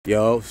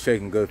Yo,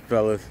 shaking good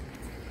fellas.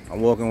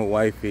 I'm walking with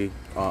wifey.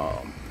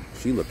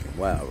 She looking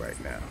wild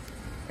right now,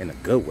 in a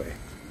good way.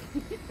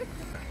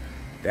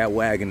 That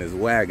wagon is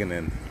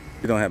wagoning.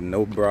 She don't have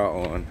no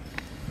bra on.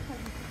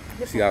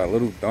 She got a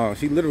little thong.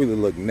 She literally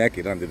look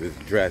naked under this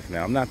dress.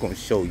 Now I'm not gonna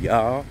show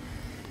y'all,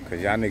 cause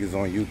y'all niggas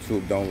on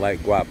YouTube don't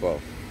like guapo.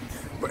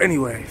 But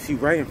anyway, she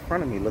right in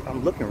front of me. Look,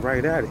 I'm looking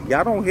right at it.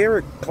 Y'all don't hear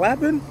it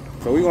clapping?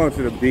 So we going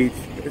to the beach.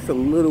 It's a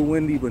little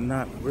windy, but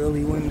not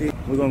really windy.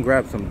 We're gonna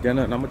grab some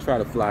dinner, and I'm gonna try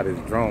to fly this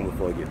drone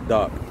before it gets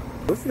dark.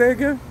 What's today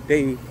again?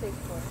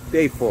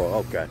 Day 4.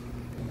 Okay.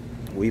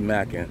 We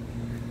macking.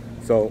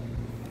 So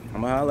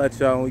I'm gonna holler at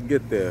y'all when we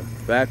get there.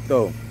 Back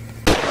though.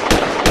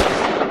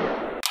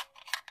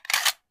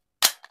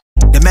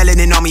 The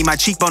melanin on me, my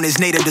cheekbone is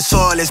native, the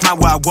soil is my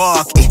where I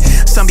walk.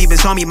 Some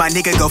beavers on me, my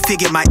nigga, go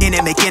figure, my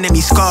inner make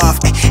enemy scoff.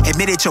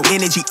 Admitted your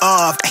energy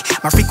off,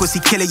 my frequency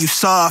killer, you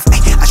soft.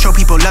 I show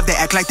people love, they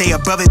act like they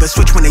above it, but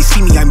switch when they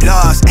see me, I'm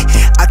lost.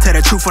 I tell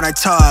the truth when I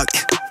talk.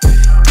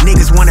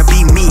 Niggas wanna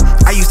be me.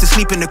 I used to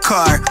sleep in the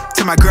car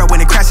till my girl when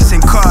it crashes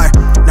in car.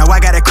 Now I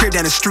got a crib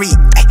down the street.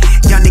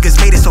 Young niggas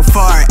made it so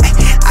far.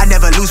 I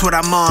never lose what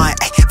I'm on.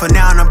 For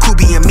now I'm cool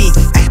being me,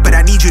 but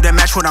I need you to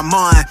match what I'm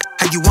on.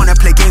 How you wanna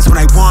play games when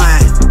I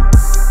won?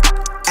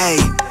 Ay,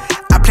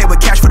 I play with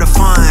cash for the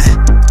fun.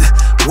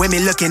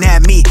 Women looking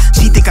at me,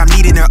 she think I'm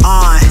needing her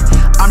on.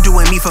 I'm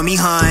doing me for me,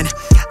 hun.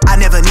 I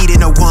never needed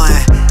no one.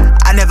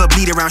 I never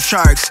bleed around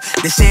sharks.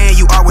 They're saying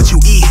you are what you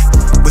eat,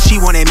 but she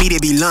wanted me to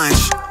be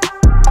lunch.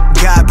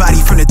 God body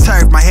from the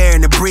turf, my hair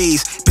in the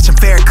breeze. Bitch, I'm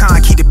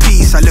Farrakhan, keep the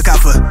peace. I look out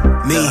for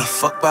me.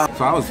 So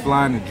I was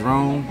flying the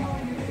drone.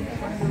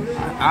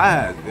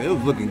 It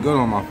was looking good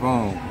on my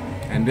phone,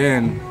 and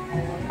then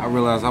I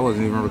realized I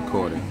wasn't even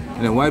recording.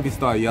 And then wifey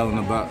started yelling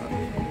about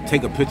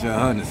take a picture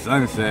of her in the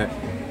sunset.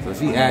 So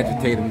she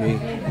agitated me.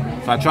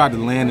 So I tried to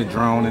land the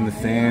drone in the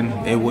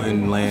sand. It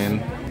wouldn't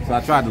land. So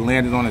I tried to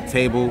land it on the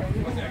table,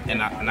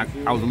 and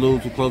I was a little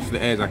too close to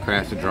the edge. I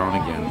crashed the drone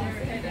again.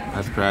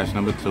 That's crash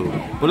number 2.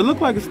 But it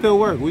looked like it still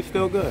worked. We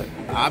still good.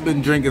 I've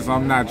been drinking, so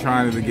I'm not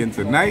trying it again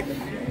tonight.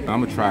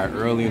 I'm gonna try it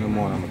early in the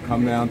morning. I'm gonna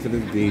come down to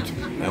this beach,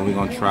 and we're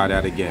gonna try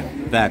that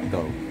again. Fact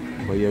though.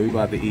 But yeah, we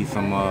about to eat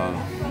some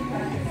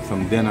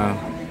dinner.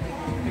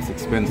 It's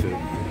expensive.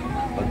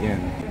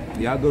 Again.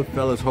 Y'all good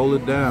fellas, hold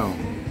it down.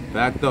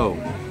 Back though.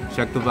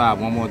 Check the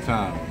vibe one more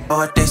time.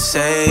 What they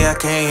say, I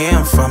can't hear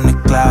them from the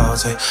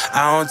clouds.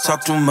 I don't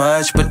talk too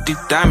much, but the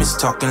diamonds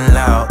talking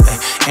loud.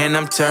 And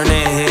I'm turning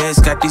heads,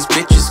 got these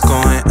bitches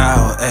going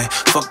out.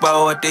 Fuck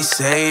about what they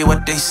say,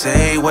 what they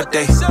say, what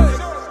they say.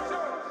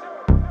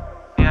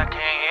 Yeah, I can't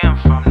hear them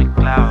from the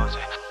clouds.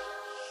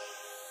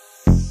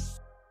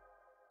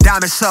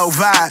 Diamond so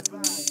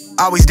vibe,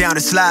 always down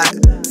to slide.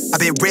 I've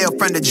been real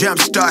from the jump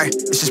start,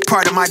 it's just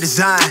part of my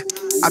design.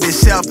 I've been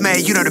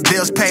self-made, you know the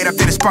bills paid up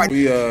in the spark.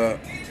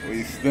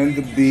 We spent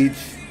the beach.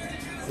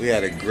 We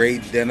had a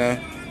great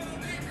dinner.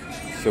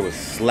 Shit was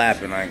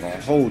slapping, I ain't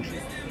gonna hold you.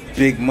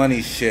 Big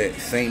money shit,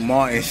 St.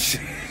 Martin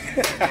shit.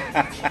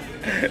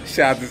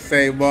 Shout out to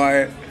St.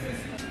 Martin.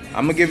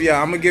 I'm gonna give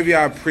y'all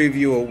a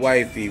preview of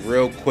wifey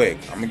real quick.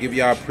 I'm gonna give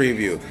y'all a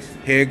preview.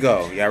 Here you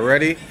go. Y'all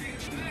ready?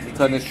 We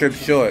cutting this trip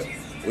short.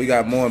 We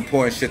got more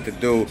important shit to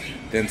do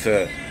than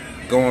to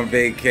go on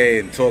vacay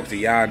and talk to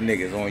y'all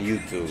niggas on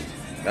YouTube.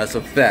 That's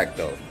a fact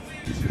though.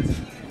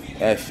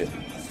 That shit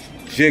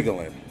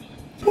jiggling.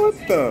 What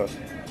the?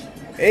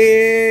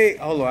 Hey,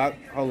 hold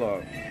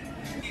on.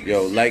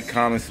 Yo, like,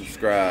 comment,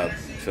 subscribe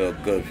to a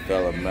good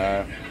fella,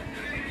 man.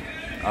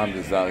 I'm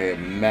just out here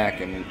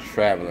macking and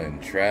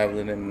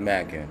traveling and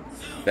macking.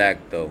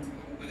 Fact though.